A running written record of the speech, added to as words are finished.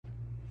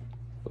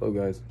Hello,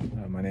 guys.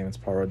 My name is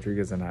Paul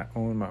Rodriguez, and I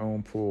own my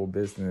own pool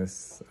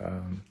business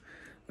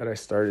that I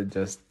started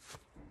just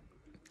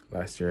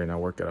last year, and I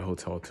work at a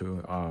hotel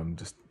too,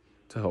 just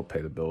to help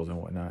pay the bills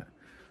and whatnot.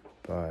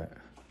 But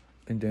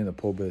I've been doing the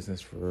pool business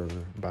for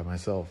by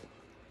myself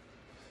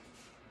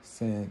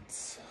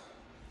since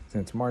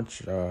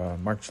March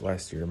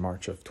last year,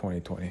 March of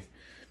 2020,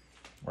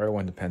 right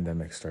when the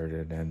pandemic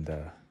started,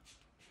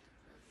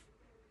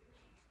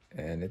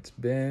 and it's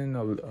been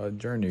a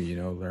journey,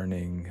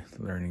 learning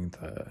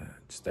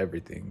just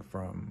everything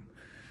from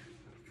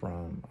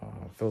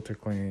filter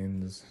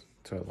cleans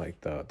to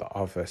like the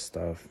office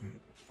stuff,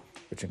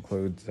 which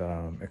includes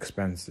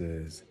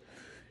expenses,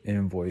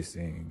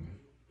 invoicing,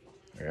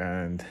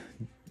 and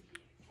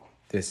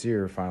this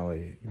year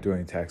finally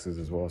doing taxes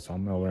as well. So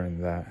I'm gonna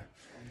learn that.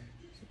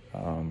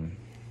 Um,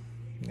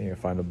 Need to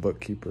find a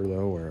bookkeeper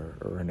though,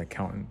 or an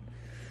accountant.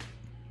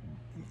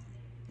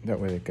 That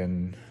way they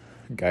can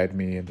guide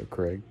me in the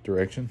correct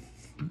direction.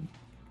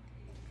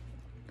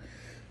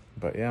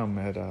 But yeah, I'm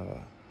at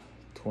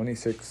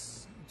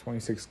 26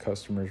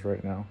 customers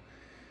right now,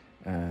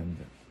 and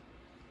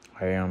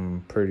I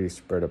am pretty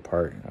spread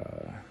apart.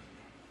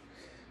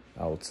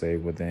 I would say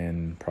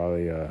within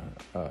probably a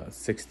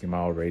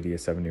 60-mile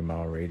radius,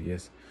 70-mile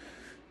radius.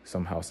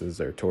 Some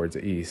houses are towards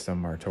the east,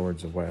 some are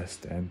towards the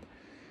west, and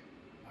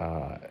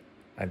uh,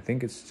 I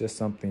think it's just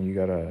something you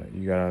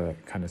gotta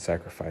kind of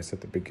sacrifice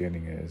at the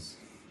beginning. Is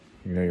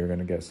you're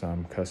gonna get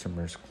some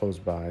customers close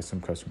by, some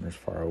customers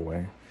far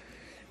away,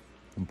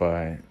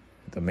 but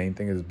the main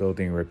thing is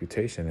building a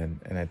reputation,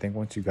 and I think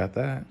once you got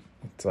that,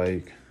 it's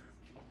like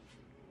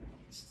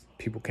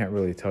people can't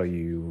really tell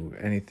you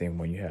anything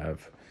when you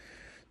have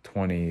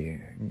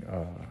 20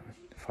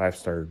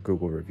 5-star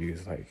Google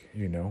reviews. Like,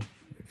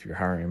 if you're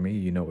hiring me,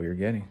 you know what you're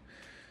getting.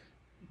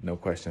 No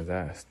questions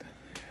asked.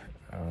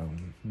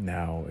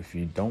 Now, if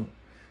you don't,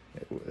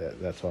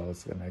 that's what I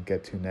was going to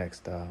get to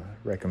next.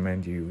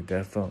 Recommend you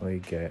definitely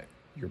get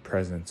your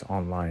presence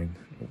online,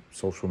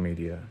 social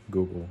media,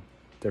 Google,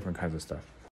 different kinds of stuff.